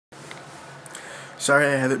Sorry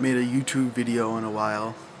I haven't made a YouTube video in a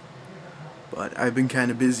while, but I've been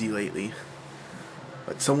kind of busy lately.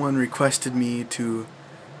 But someone requested me to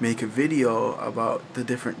make a video about the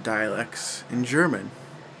different dialects in German.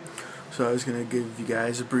 So I was going to give you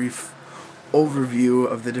guys a brief overview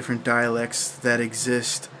of the different dialects that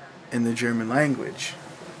exist in the German language.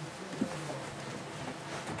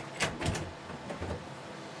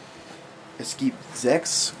 Es gibt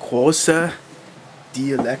 6 große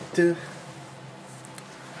Dialekte.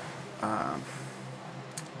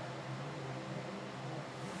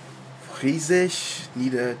 Friesisch,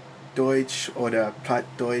 Niederdeutsch oder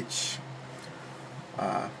Plattdeutsch,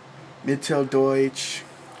 Mitteldeutsch,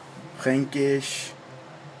 Fränkisch,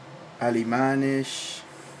 Alemannisch,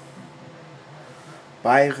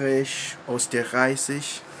 Bayerisch,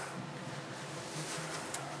 Österreichisch.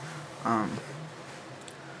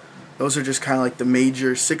 Those are just kind of like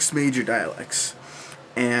the 6 major dialects,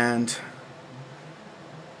 and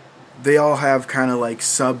they all have kind of like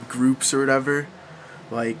subgroups or whatever.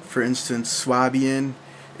 Like, for instance, Swabian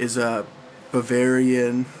is a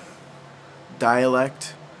Bavarian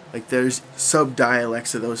dialect. Like, there's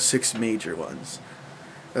sub-dialects of those 6 major ones.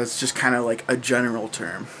 That's just kind of like a general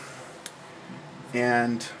term.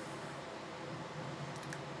 And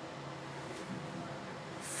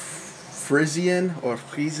Frisian or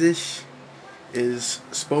Friesisch is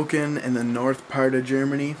spoken in the north part of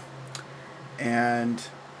Germany, and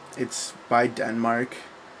it's by Denmark,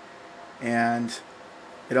 and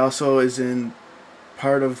it also is in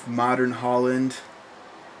part of modern Holland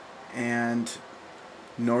and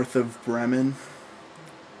north of Bremen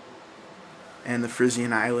and the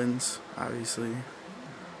Frisian Islands, obviously.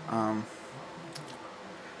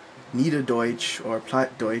 Niederdeutsch or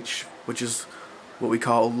Plattdeutsch, which is what we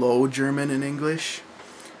call Low German in English,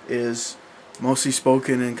 is mostly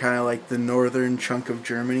spoken in kind of like the northern chunk of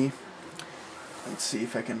Germany. Let's see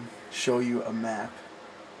if I can show you a map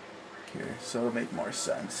here so it'll make more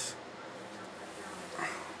sense.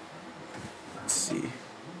 Let's see.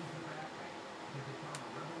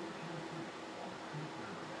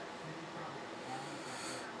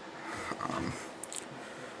 I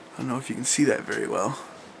don't know if you can see that very well,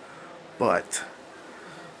 but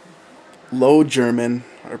Low German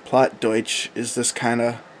or Plattdeutsch is this kind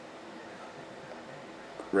of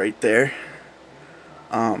right there.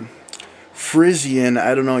 Frisian,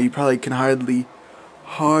 I don't know, you probably can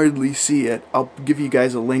hardly see it. I'll give you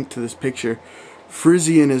guys a link to this picture.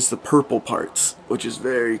 Frisian is the purple parts, which is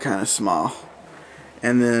very kind of small.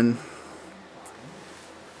 And then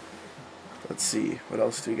let's see, what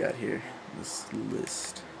else do we got here? This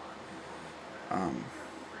list.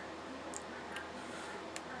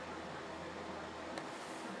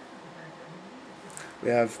 We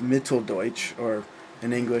have Mitteldeutsch, or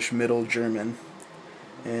in English Middle German,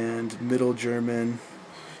 and Middle German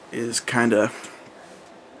is kind of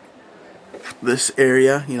this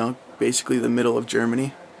area, you know, basically the middle of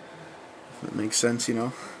Germany, if that makes sense, you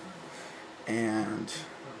know. And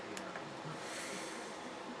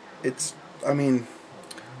it's, I mean,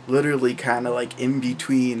 literally kind of like in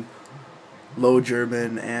between Low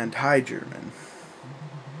German and High German.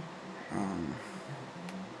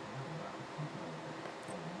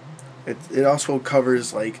 It also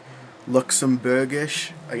covers like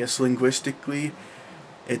Luxembourgish. I guess linguistically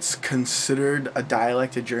it's considered a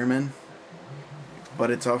dialect of German,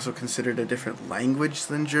 but it's also considered a different language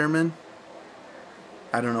than German.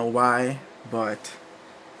 I don't know why, but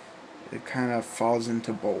it kind of falls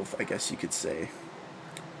into both, I guess you could say.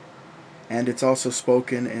 And it's also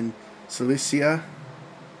spoken in Silesia,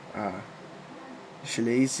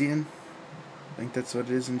 Schlesien, I think that's what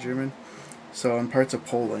it is in German. So in parts of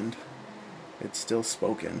Poland, it's still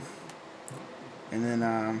spoken. And then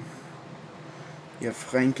you have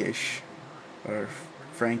Fränkisch, or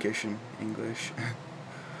Frankish in English.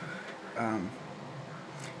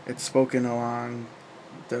 It's spoken along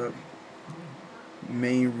the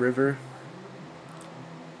main river,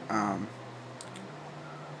 and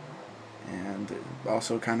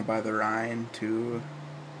also kind of by the Rhine too.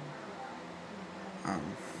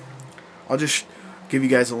 I'll just give you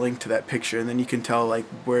guys a link to that picture, and then you can tell like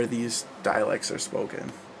where these dialects are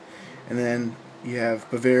spoken. And then you have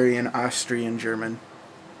Bavarian, Austrian German,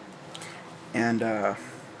 and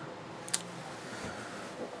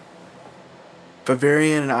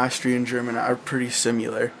Bavarian and Austrian German are pretty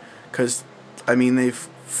similar, because I mean, they've,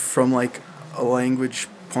 from like a language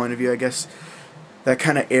point of view, I guess that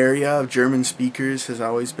kind of area of German speakers has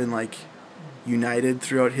always been like united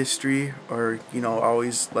throughout history, or, you know,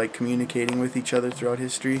 always like communicating with each other throughout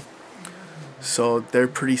history. So they're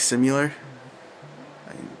pretty similar.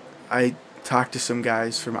 I talked to some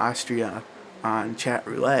guys from Austria on chat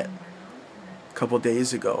roulette a couple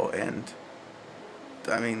days ago, and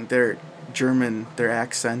I mean their German, their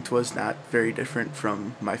accent was not very different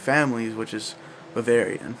from my family's, which is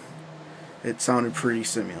Bavarian. It sounded pretty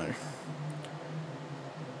similar.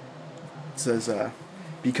 It says,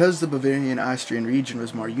 because the Bavarian-Austrian region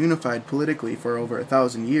was more unified politically for over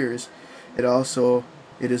 1,000 years, it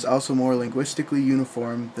is also more linguistically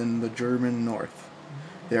uniform than the German North.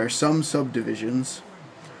 There are some subdivisions,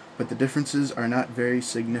 but the differences are not very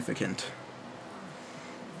significant.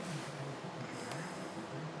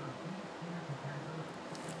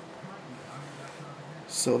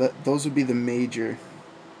 So those would be the major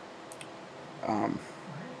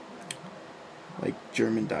like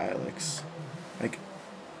German dialects. Like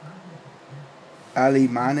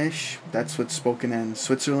Alemannisch, that's what's spoken in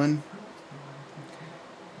Switzerland,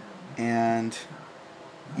 and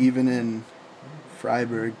even in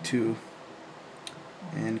Freiburg too,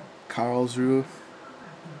 and Karlsruhe.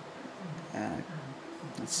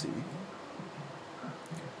 Let's see.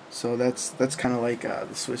 So that's kind of like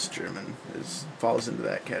the Swiss German falls into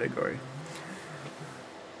that category.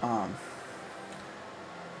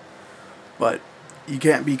 But you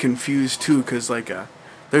can't be confused too, because like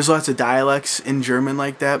there's lots of dialects in German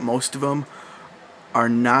like that. Most of them are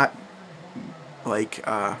not like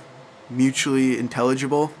mutually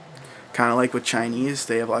intelligible. Kind of like with Chinese,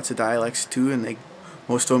 they have lots of dialects too, and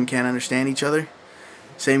most of them can't understand each other.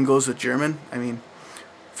 Same goes with German. I mean,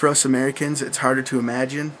 for us Americans, it's harder to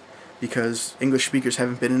imagine because English speakers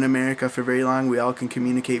haven't been in America for very long. We all can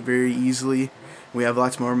communicate very easily. We have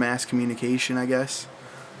lots more mass communication, I guess.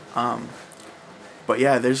 But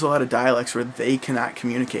yeah, there's a lot of dialects where they cannot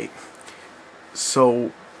communicate.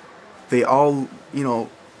 So they all,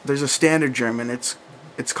 there's a standard German. It's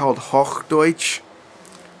called Hochdeutsch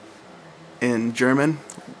in German.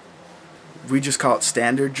 We just call it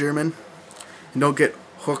standard German. And don't get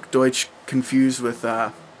Hochdeutsch confused with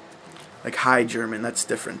like High German. That's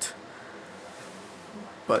different.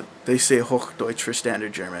 But they say Hochdeutsch for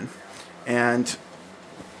standard German. And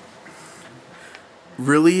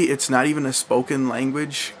really, it's not even a spoken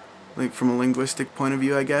language, like from a linguistic point of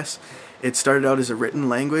view, I guess. It started out as a written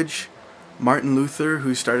language. Martin Luther,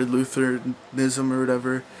 who started Lutheranism or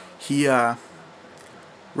whatever, he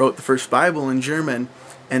wrote the first Bible in German,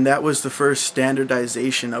 and that was the first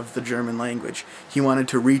standardization of the German language. He wanted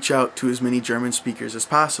to reach out to as many German speakers as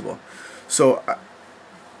possible. So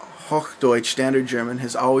Hochdeutsch, standard German,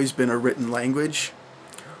 has always been a written language,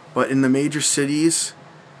 but in the major cities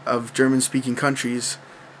of German-speaking countries,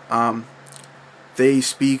 they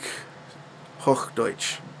speak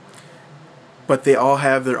Hochdeutsch, but they all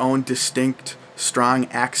have their own distinct, strong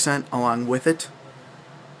accent along with it.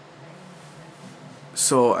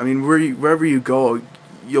 So, I mean, wherever you go,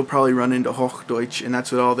 you'll probably run into Hochdeutsch, and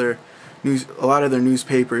that's what a lot of their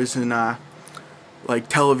newspapers and like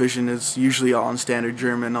television is usually all in standard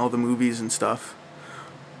German, all the movies and stuff,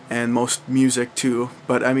 and most music too.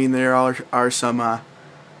 But I mean, there are some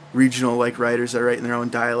regional like writers that write in their own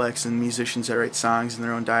dialects, and musicians that write songs in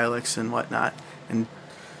their own dialects and whatnot,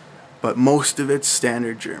 but most of it's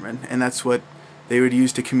standard German, and that's what they would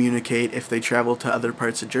use to communicate if they traveled to other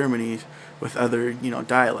parts of Germany with other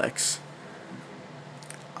dialects.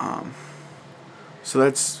 So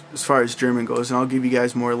that's as far as German goes, and I'll give you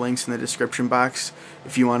guys more links in the description box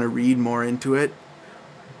if you want to read more into it.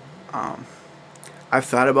 I've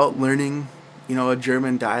thought about learning a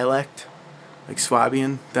German dialect, like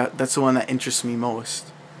Swabian. That's the one that interests me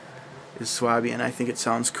most, is Swabian. I think it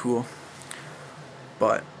sounds cool.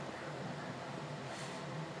 But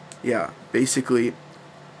yeah, basically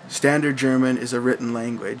standard German is a written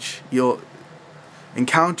language. You'll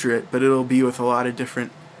encounter it, but it'll be with a lot of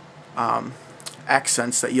different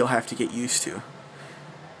accents that you'll have to get used to.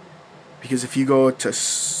 Because if you go to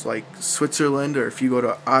like Switzerland, or if you go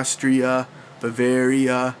to Austria,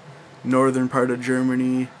 Bavaria, northern part of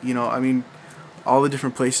Germany, I mean, all the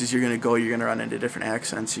different places you're going to go, you're going to run into different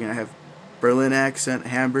accents. You're going to have Berlin accent,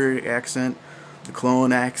 Hamburg accent, the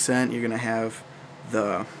Cologne accent, you're going to have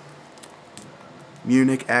the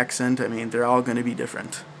Munich accent. I mean, they're all going to be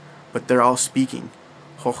different, but they're all speaking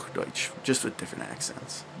Hochdeutsch, just with different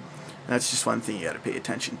accents. And that's just one thing you got to pay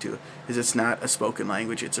attention to, is it's not a spoken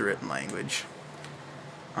language, it's a written language.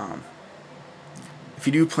 If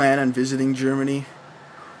you do plan on visiting Germany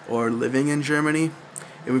or living in Germany,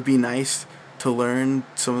 it would be nice to learn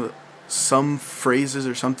some phrases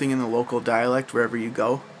or something in the local dialect wherever you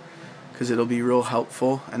go, because it'll be real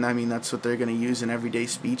helpful. And I mean, that's what they're going to use in everyday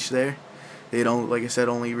speech there. They don't, like I said,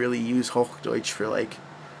 only really use Hochdeutsch for like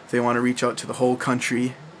if they want to reach out to the whole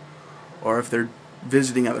country, or if they're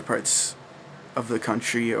visiting other parts of the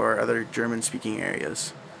country or other German speaking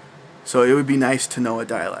areas. So it would be nice to know a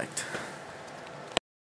dialect.